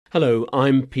Hello,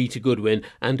 I'm Peter Goodwin,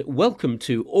 and welcome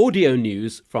to audio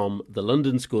news from the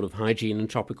London School of Hygiene and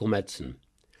Tropical Medicine.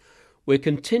 We're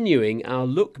continuing our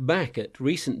look back at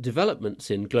recent developments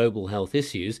in global health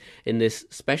issues in this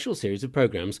special series of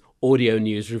programmes, Audio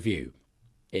News Review.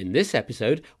 In this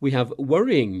episode, we have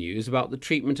worrying news about the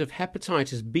treatment of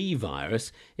hepatitis B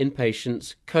virus in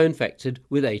patients co-infected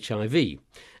with HIV,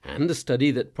 and a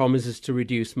study that promises to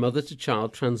reduce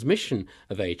mother-to-child transmission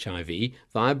of HIV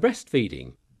via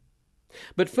breastfeeding.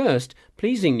 But first,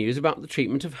 pleasing news about the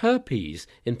treatment of herpes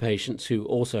in patients who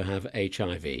also have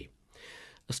HIV. A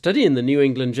study in the New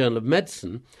England Journal of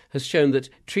Medicine has shown that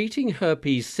treating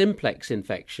herpes simplex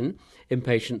infection in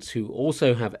patients who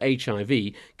also have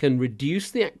HIV can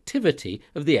reduce the activity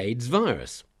of the AIDS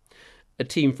virus. A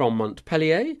team from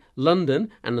Montpellier, London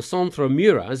and the Centre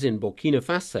Muras in Burkina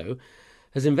Faso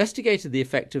has investigated the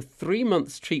effect of 3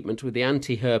 months treatment with the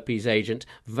anti-herpes agent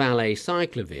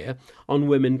valacyclovir on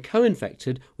women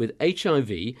co-infected with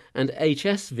HIV and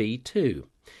HSV2.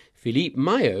 Philippe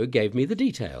Maillot gave me the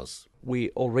details.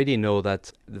 We already know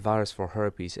that the virus for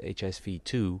herpes,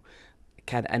 HSV2,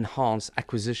 can enhance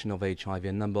acquisition of HIV.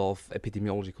 A number of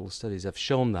epidemiological studies have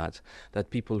shown that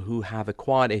people who have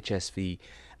acquired HSV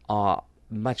are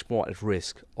much more at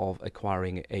risk of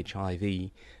acquiring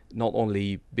HIV, not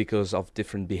only because of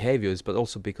different behaviors, but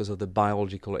also because of the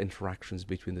biological interactions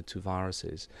between the two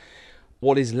viruses.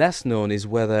 What is less known is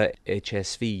whether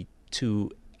HSV2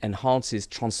 enhances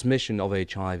transmission of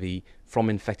HIV from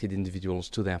infected individuals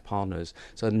to their partners.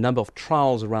 So a number of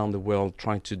trials around the world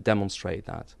trying to demonstrate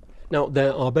that. Now,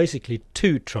 there are basically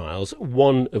 2 trials,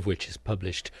 one of which is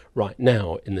published right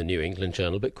now in the New England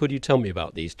Journal, but could you tell me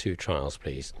about these 2 trials,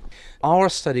 please? Our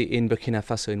study in Burkina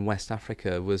Faso in West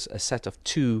Africa was a set of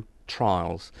 2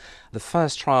 trials. The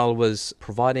first trial was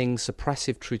providing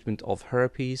suppressive treatment of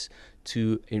herpes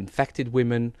to infected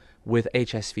women with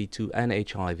HSV2 and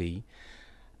HIV.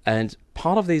 And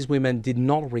part of these women did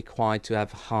not require to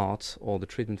have HAART or the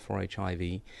treatment for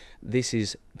HIV. This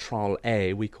is trial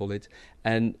A, we call it.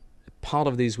 And part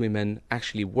of these women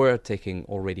actually were taking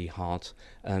already HAART,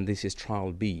 and this is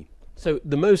trial B. So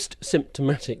the most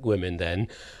symptomatic women then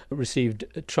received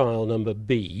trial number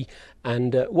B,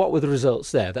 and what were the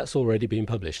results there? That's already been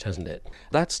published, hasn't it?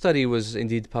 That study was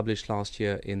indeed published last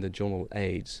year in the journal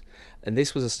AIDS, and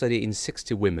this was a study in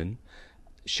 60 women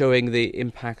showing the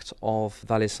impact of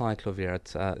valacyclovir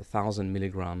at 1,000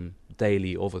 milligram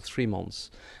daily over 3 months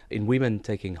in women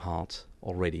taking HAART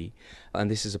already.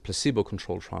 And this is a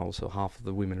placebo-controlled trial, so half of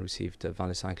the women received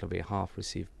valacyclovir, half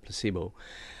received placebo.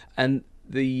 And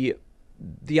the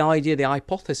idea, the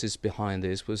hypothesis behind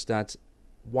this was that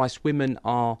whilst women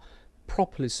are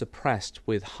properly suppressed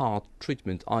with HAART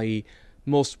treatment, i.e.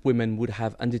 most women would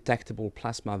have undetectable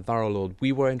plasma viral load,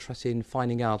 we were interested in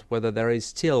finding out whether there is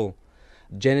still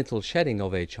genital shedding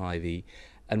of HIV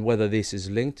and whether this is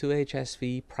linked to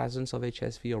HSV, presence of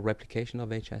HSV or replication of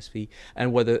HSV,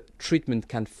 and whether treatment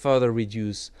can further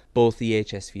reduce both the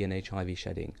HSV and HIV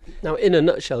shedding. Now, in a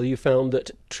nutshell, you found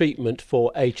that treatment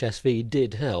for HSV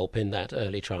did help in that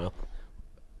early trial.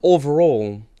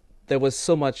 Overall, there was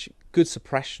so much good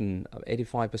suppression.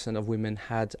 85% of women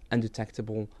had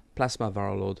undetectable plasma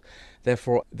viral load.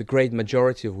 Therefore, the great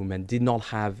majority of women did not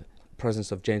have presence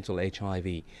of genital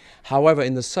HIV. However,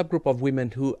 in the subgroup of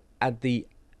women who at the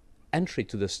entry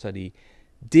to the study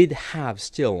did have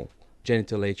still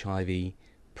genital HIV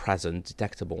present,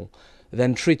 detectable,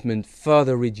 then treatment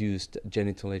further reduced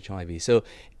genital HIV. So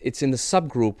it's in the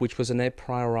subgroup, which was an a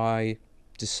priori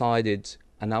decided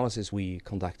analysis we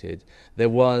conducted, there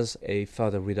was a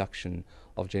further reduction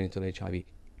of genital HIV.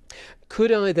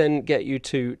 Could I then get you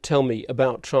to tell me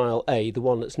about trial A, the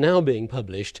one that's now being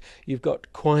published? You've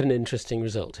got quite an interesting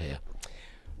result here.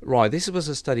 Right, this was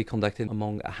a study conducted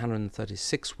among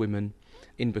 136 women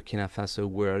in Burkina Faso who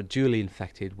were duly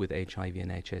infected with HIV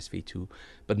and HSV2,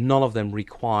 but none of them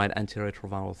required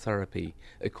antiretroviral therapy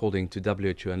according to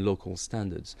WHO and local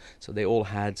standards. So they all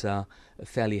had a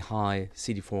fairly high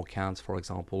CD4 counts, for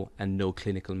example, and no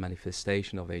clinical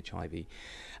manifestation of HIV.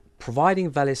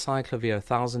 Providing valacyclovir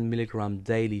 1,000 milligram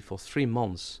daily for 3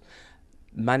 months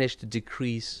managed to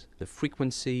decrease the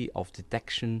frequency of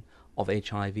detection of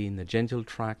HIV in the genital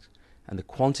tract and the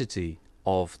quantity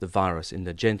of the virus in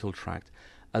the genital tract,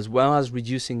 as well as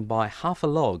reducing by half a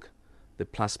log the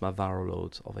plasma viral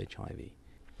load of HIV.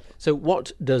 So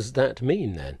what does that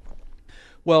mean then?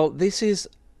 Well, this is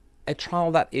a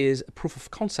trial that is a proof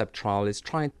of concept trial. It's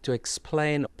trying to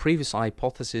explain previous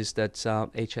hypothesis that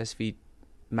HSV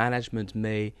management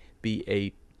may be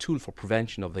a tool for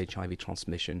prevention of HIV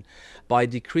transmission. By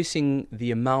decreasing the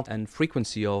amount and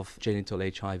frequency of genital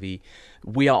HIV,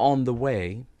 we are on the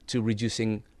way to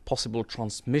reducing possible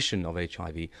transmission of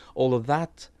HIV. All of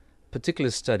that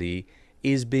particular study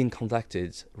is being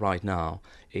conducted right now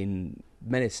in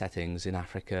many settings in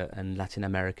Africa and Latin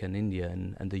America and India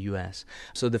and the US.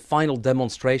 So the final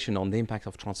demonstration on the impact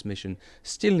of transmission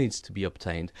still needs to be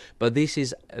obtained, but this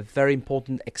is a very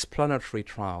important explanatory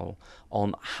trial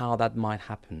on how that might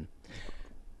happen.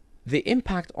 The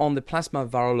impact on the plasma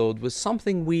viral load was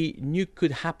something we knew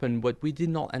could happen, but we did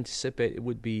not anticipate it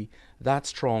would be that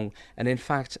strong. And in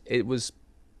fact, it was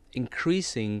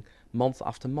increasing month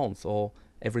after month, or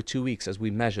every 2 weeks as we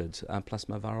measured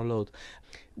plasma viral load,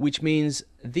 which means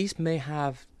these may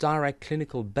have direct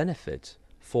clinical benefit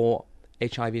for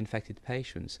HIV-infected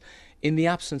patients. In the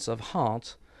absence of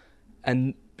HAART,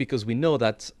 and because we know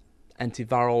that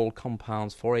antiviral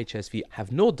compounds for HSV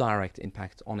have no direct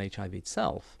impact on HIV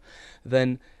itself,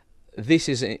 then this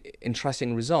is an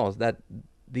interesting result that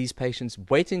these patients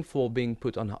waiting for being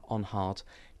put on HAART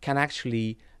can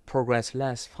actually progress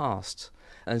less fast.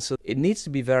 And so it needs to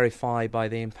be verified by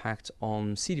the impact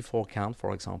on CD4 count,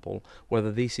 for example,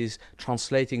 whether this is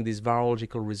translating these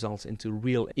virological results into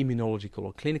real immunological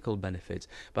or clinical benefits.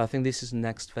 But I think this is the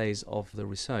next phase of the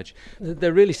research.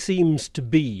 There really seems to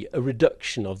be a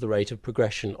reduction of the rate of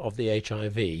progression of the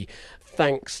HIV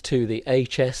thanks to the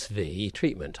HSV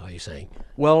treatment, are you saying?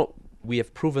 Well, we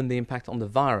have proven the impact on the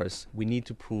virus. We need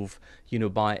to prove,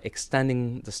 by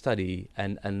extending the study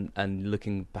and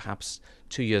looking perhaps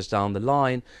 2 years down the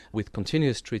line with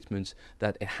continuous treatment,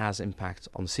 that it has impact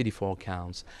on CD4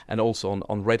 counts and also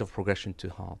on rate of progression to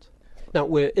HAART. Now,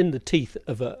 we're in the teeth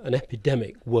of an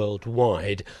epidemic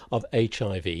worldwide of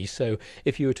HIV, so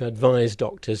if you were to advise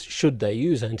doctors, should they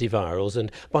use antivirals?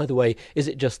 And by the way, is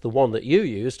it just the one that you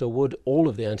used, or would all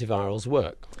of the antivirals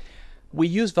work? We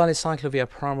use valacyclovir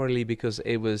primarily because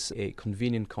it was a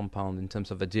convenient compound in terms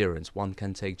of adherence. One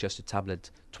can take just a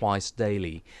tablet twice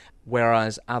daily,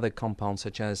 whereas other compounds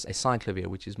such as acyclovir,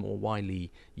 which is more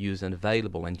widely used and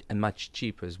available and much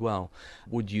cheaper as well,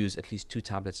 would use at least 2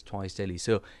 tablets twice daily.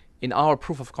 So in our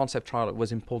proof of concept trial, it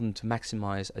was important to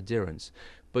maximize adherence.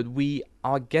 But we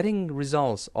are getting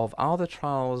results of other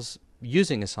trials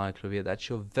using acyclovir that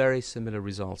show very similar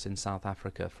results in South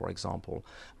Africa, for example.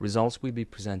 Results will be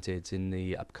presented in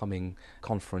the upcoming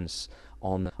conference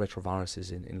on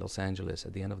retroviruses in Los Angeles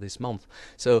at the end of this month.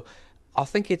 So I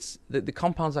think the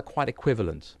compounds are quite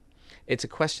equivalent. It's a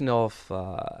question of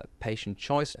patient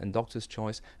choice and doctor's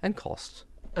choice and cost.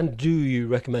 And do you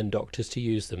recommend doctors to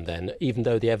use them then, even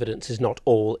though the evidence is not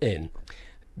all in?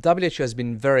 WHO has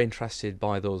been very interested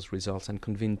by those results and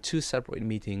convened 2 separate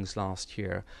meetings last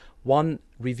year. One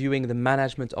reviewing the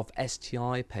management of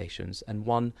STI patients and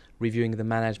one reviewing the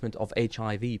management of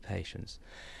HIV patients.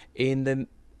 In the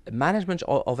management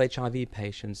of HIV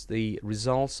patients, the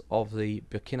results of the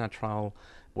Burkina trial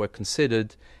were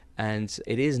considered, and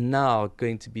it is now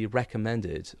going to be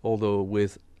recommended, although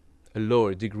with a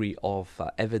lower degree of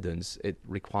evidence, it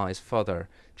requires further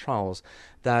trials,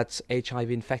 that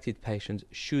HIV-infected patients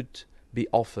should be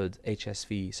offered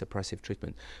HSV suppressive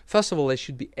treatment. First of all, they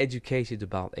should be educated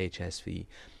about HSV.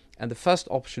 And the first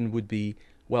option would be,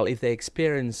 well, if they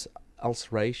experience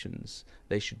ulcerations,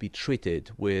 they should be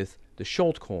treated with the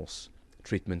short course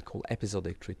treatment called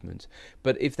episodic treatment.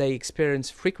 But if they experience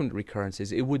frequent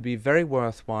recurrences, it would be very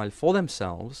worthwhile for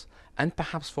themselves and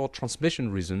perhaps for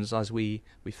transmission reasons, as we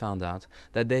found out,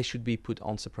 that they should be put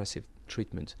on suppressive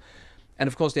treatment. And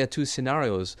of course, there are 2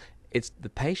 scenarios. It's the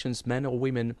patients, men or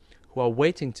women, who are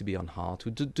waiting to be on HAART,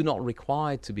 who do not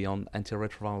require to be on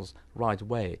antiretrovirals right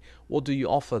away. What do you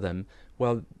offer them?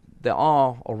 Well, there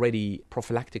are already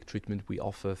prophylactic treatment we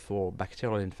offer for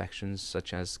bacterial infections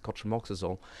such as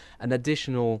cotrimoxazole. An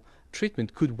additional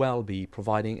treatment could well be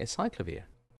providing acyclovir.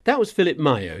 That was Philip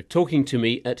Mayo talking to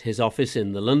me at his office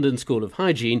in the London School of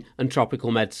Hygiene and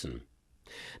Tropical Medicine.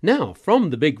 Now, from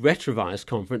the big retrovirus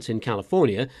conference in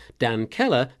California, Dan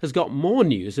Keller has got more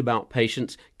news about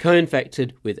patients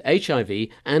co-infected with HIV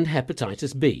and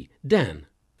hepatitis B. Dan.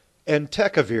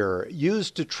 Entecavir,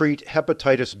 used to treat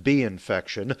hepatitis B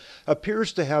infection,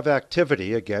 appears to have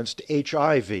activity against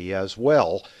HIV as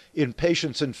well in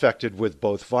patients infected with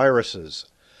both viruses.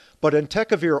 But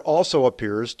entecavir also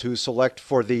appears to select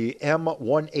for the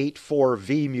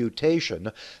M184V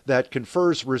mutation that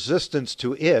confers resistance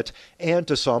to it and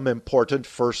to some important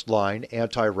first-line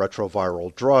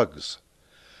antiretroviral drugs.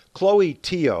 Chloe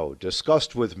Teo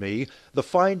discussed with me the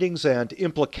findings and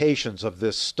implications of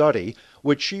this study,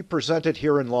 which she presented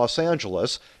here in Los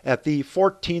Angeles at the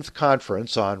 14th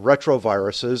Conference on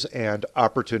Retroviruses and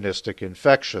Opportunistic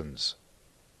Infections.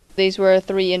 These were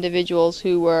 3 individuals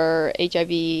who were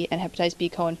HIV and hepatitis B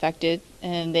co-infected,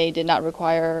 and they did not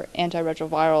require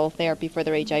antiretroviral therapy for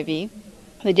their HIV.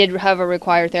 They did have a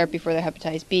required therapy for their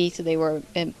hepatitis B, so they were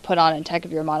put on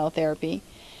entecavir monotherapy.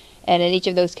 And in each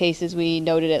of those cases, we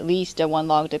noted at least a 1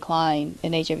 log decline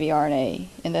in HIV RNA.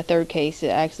 In the third case,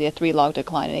 actually a 3 log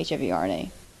decline in HIV RNA.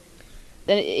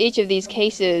 In each of these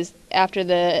cases, after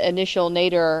the initial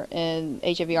nadir in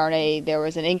HIV RNA, there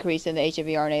was an increase in the HIV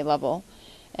RNA level.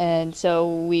 And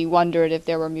so we wondered if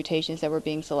there were mutations that were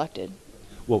being selected.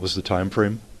 What was the time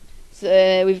frame?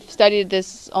 So, we've studied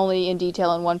this only in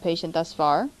detail in one patient thus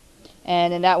far.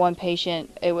 And in that one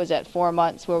patient, it was at 4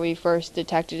 months where we first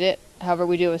detected it. However,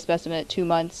 we do have a specimen at 2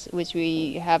 months, which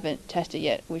we haven't tested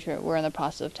yet, which we're in the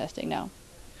process of testing now.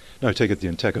 Now, I take it the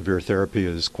entecavir therapy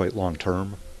is quite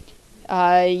long-term?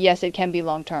 Yes, it can be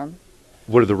long-term.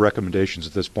 What are the recommendations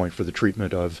at this point for the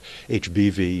treatment of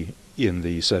HBV in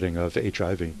the setting of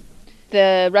HIV?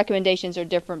 The recommendations are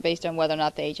different based on whether or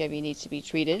not the HIV needs to be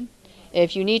treated.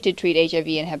 If you need to treat HIV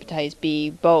and hepatitis B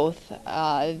both,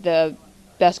 the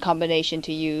best combination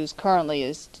to use currently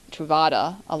is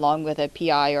Truvada along with a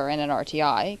PI or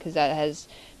NNRTI, because that has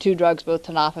 2 drugs, both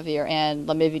tenofovir and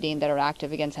lamivudine, that are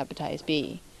active against hepatitis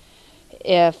B.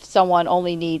 If someone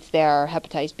only needs their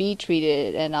hepatitis B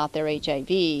treated and not their HIV,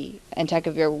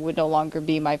 entecavir would no longer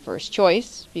be my first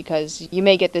choice, because you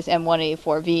may get this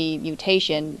M184V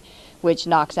mutation, which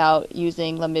knocks out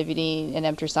using lamivudine and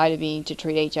emtricitabine to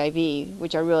treat HIV,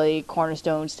 which are really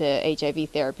cornerstones to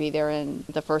HIV therapy. They're in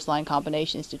the first-line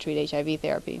combinations to treat HIV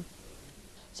therapy.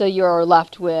 So you're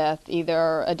left with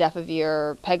either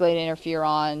adefovir, pegylated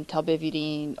interferon,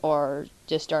 talbivudine, or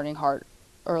just starting HAART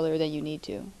earlier than you need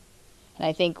to. And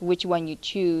I think which one you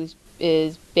choose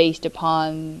is based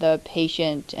upon the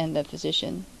patient and the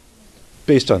physician.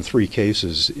 Based on 3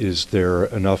 cases, is there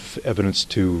enough evidence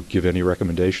to give any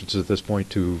recommendations at this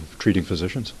point to treating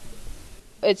physicians?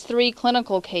 It's 3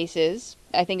 clinical cases.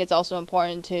 I think it's also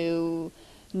important to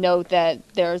note that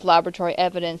there's laboratory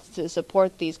evidence to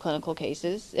support these clinical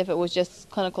cases. If it was just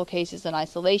clinical cases in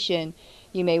isolation,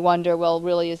 you may wonder, well,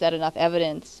 really, is that enough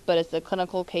evidence? But it's the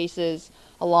clinical cases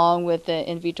along with the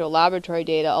in vitro laboratory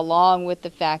data, along with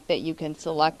the fact that you can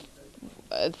select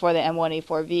for the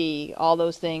M184V, all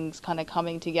those things kind of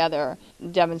coming together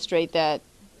demonstrate that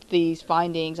these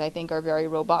findings, I think, are very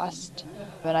robust.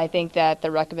 And I think that the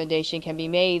recommendation can be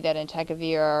made that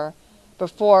entecavir,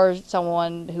 before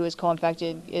someone who is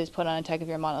co-infected is put on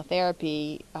entecavir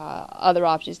monotherapy, other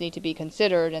options need to be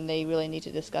considered, and they really need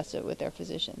to discuss it with their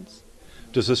physicians.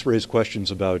 Does this raise questions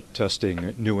about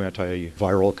testing new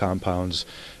antiviral compounds,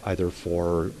 either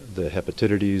for the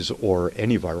hepatitides or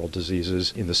any viral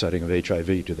diseases in the setting of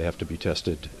HIV? Do they have to be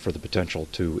tested for the potential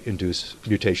to induce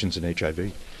mutations in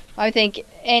HIV? I think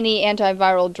any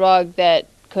antiviral drug that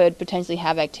could potentially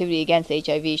have activity against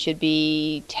HIV should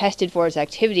be tested for its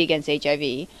activity against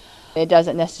HIV. It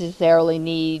doesn't necessarily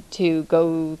need to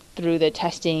go through the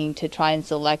testing to try and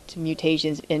select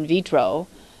mutations in vitro.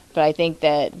 But I think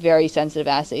that very sensitive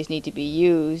assays need to be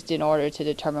used in order to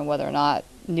determine whether or not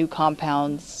new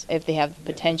compounds, if they have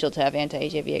the potential to have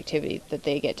anti-HIV activity, that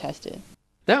they get tested.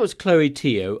 That was Chloe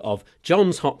Teo of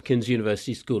Johns Hopkins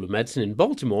University School of Medicine in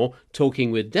Baltimore talking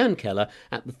with Dan Keller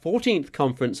at the 14th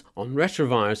Conference on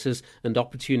Retroviruses and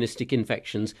Opportunistic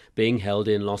Infections being held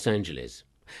in Los Angeles.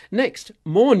 Next,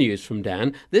 more news from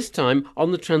Dan, this time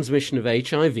on the transmission of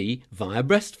HIV via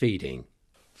breastfeeding.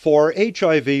 For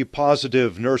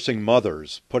HIV-positive nursing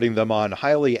mothers, putting them on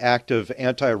highly active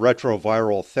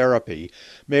antiretroviral therapy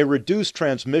may reduce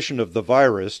transmission of the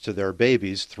virus to their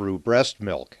babies through breast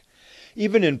milk.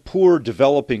 Even in poor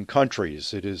developing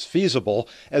countries, it is feasible,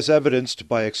 as evidenced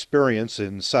by experience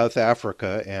in South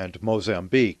Africa and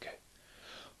Mozambique.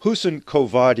 Hussein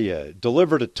Kovadia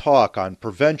delivered a talk on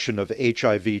prevention of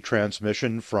HIV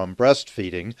transmission from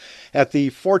breastfeeding at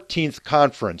the 14th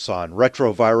Conference on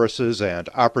Retroviruses and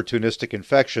Opportunistic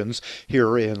Infections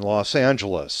here in Los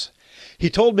Angeles. He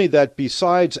told me that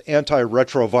besides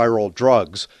antiretroviral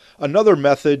drugs, another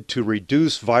method to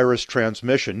reduce virus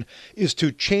transmission is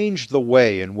to change the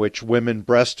way in which women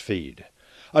breastfeed.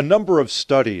 A number of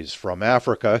studies from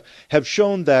Africa have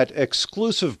shown that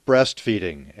exclusive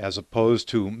breastfeeding, as opposed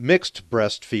to mixed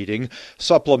breastfeeding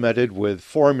supplemented with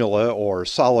formula or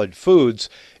solid foods,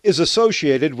 is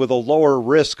associated with a lower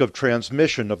risk of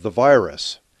transmission of the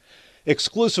virus.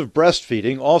 Exclusive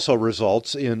breastfeeding also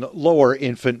results in lower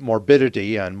infant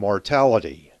morbidity and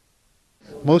mortality.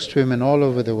 Most women all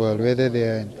over the world, whether they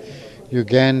are in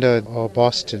Uganda or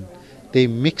Boston, they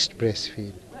mixed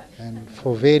breastfeed. And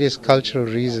for various cultural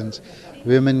reasons,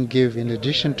 women give, in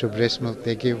addition to breast milk,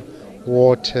 they give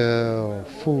water or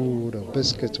food or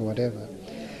biscuits or whatever.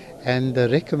 And the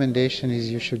recommendation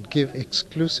is you should give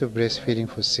exclusive breastfeeding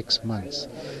for 6 months.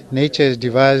 Nature has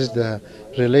devised the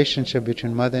relationship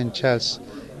between mother and child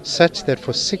such that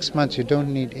for 6 months you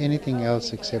don't need anything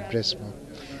else except breast milk.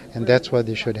 And that's what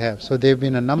they should have. So there have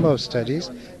been a number of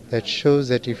studies that shows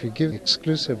that if you give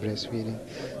exclusive breastfeeding,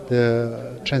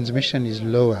 the transmission is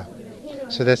lower.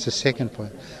 So that's the second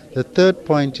point. The third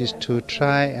point is to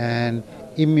try and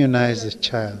immunize the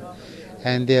child.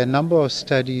 And there are a number of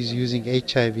studies using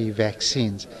HIV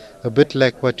vaccines, a bit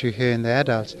like what you hear in the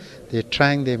adults. They're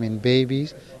trying them in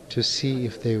babies to see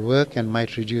if they work and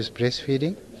might reduce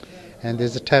breastfeeding. And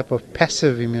there's a type of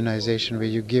passive immunization where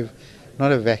you give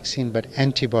not a vaccine but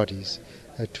antibodies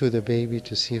to the baby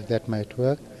to see if that might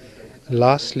work.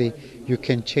 Lastly, you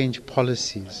can change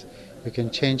policies. You can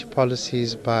change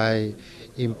policies by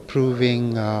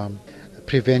improving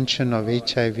prevention of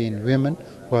HIV in women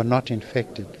who are not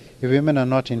infected. If women are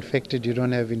not infected, you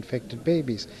don't have infected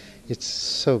babies. It's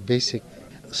so basic.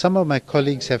 Some of my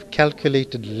colleagues have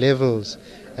calculated levels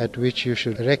at which you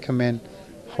should recommend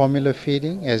formula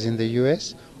feeding, as in the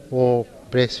US, or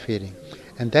breastfeeding.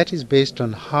 And that is based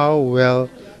on how well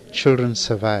children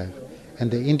survive.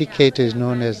 And the indicator is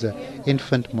known as the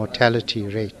infant mortality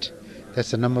rate.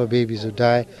 That's the number of babies who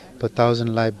die per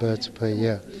 1,000 live births per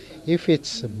year. If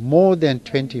it's more than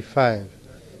 25,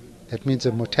 that means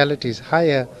the mortality is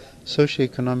higher,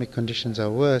 socioeconomic conditions are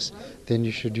worse, then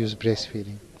you should use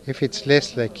breastfeeding. If it's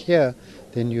less, like here,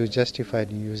 then you're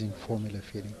justified in using formula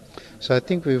feeding. So I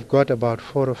think we've got about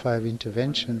 4 or 5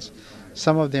 interventions.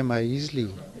 Some of them are easily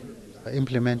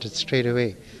implemented straight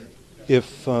away.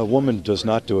 If a woman does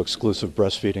not do exclusive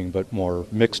breastfeeding but more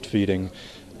mixed feeding,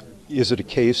 is it a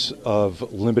case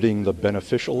of limiting the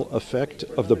beneficial effect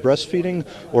of the breastfeeding,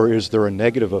 or is there a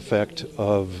negative effect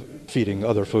of feeding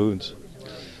other foods?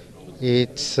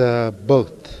 It's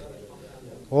both.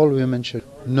 All women should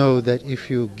know that if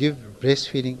you give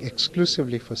breastfeeding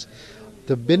exclusively for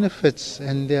the benefits,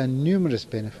 and there are numerous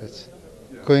benefits,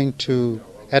 going to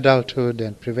adulthood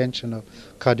and prevention of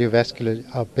cardiovascular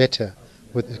are better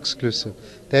with exclusive.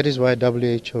 That is why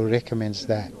WHO recommends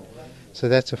that. So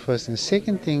that's the first thing. The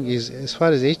second thing is, as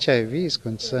far as HIV is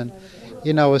concerned,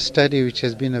 in our study, which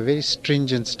has been a very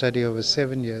stringent study over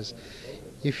 7 years,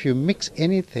 if you mix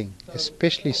anything,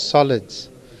 especially solids,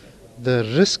 the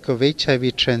risk of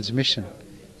HIV transmission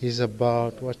is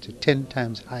about 10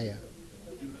 times higher.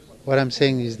 What I'm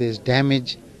saying is there's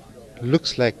damage,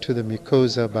 looks like, to the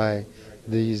mucosa by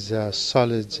these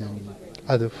solids and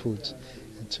other foods.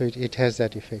 And so it has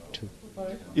that effect too.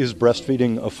 Is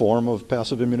breastfeeding a form of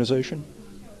passive immunization?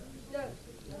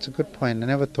 It's a good point. I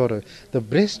never thought of it. The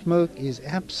breast milk is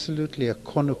absolutely a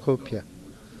cornucopia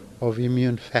of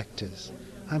immune factors.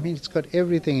 I mean, it's got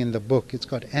everything in the book. It's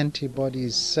got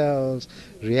antibodies, cells,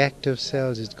 reactive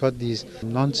cells. It's got these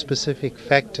non-specific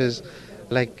factors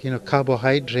like,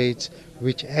 carbohydrates,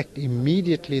 which act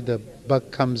immediately. The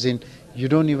bug comes in. You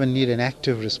don't even need an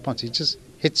active response. It just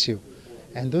hits you.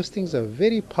 And those things are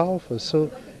very powerful.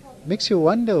 So makes you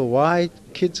wonder why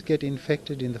kids get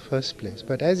infected in the first place.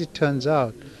 But as it turns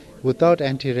out, without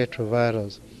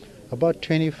antiretrovirals, about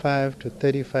 25 to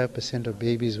 35% of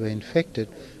babies were infected,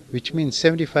 which means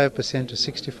 75% to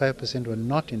 65% were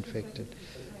not infected.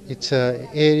 It's an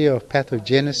area of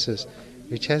pathogenesis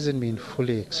which hasn't been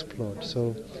fully explored.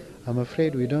 So I'm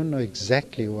afraid we don't know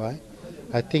exactly why.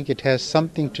 I think it has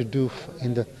something to do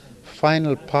in the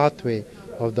final pathway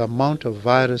of the amount of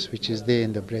virus which is there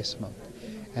in the breast milk.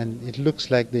 And it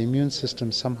looks like the immune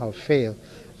system somehow failed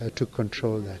to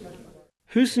control that.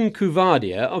 Hussein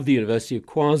Kuvadia of the University of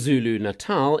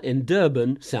KwaZulu-Natal in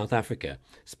Durban, South Africa,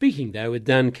 speaking there with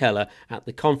Dan Keller at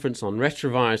the Conference on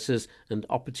Retroviruses and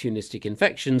Opportunistic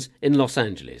Infections in Los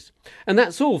Angeles. And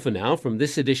that's all for now from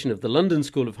this edition of the London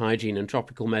School of Hygiene and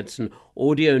Tropical Medicine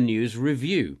Audio News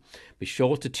Review. Be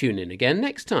sure to tune in again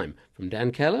next time. From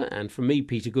Dan Keller and from me,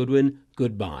 Peter Goodwin,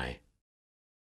 goodbye.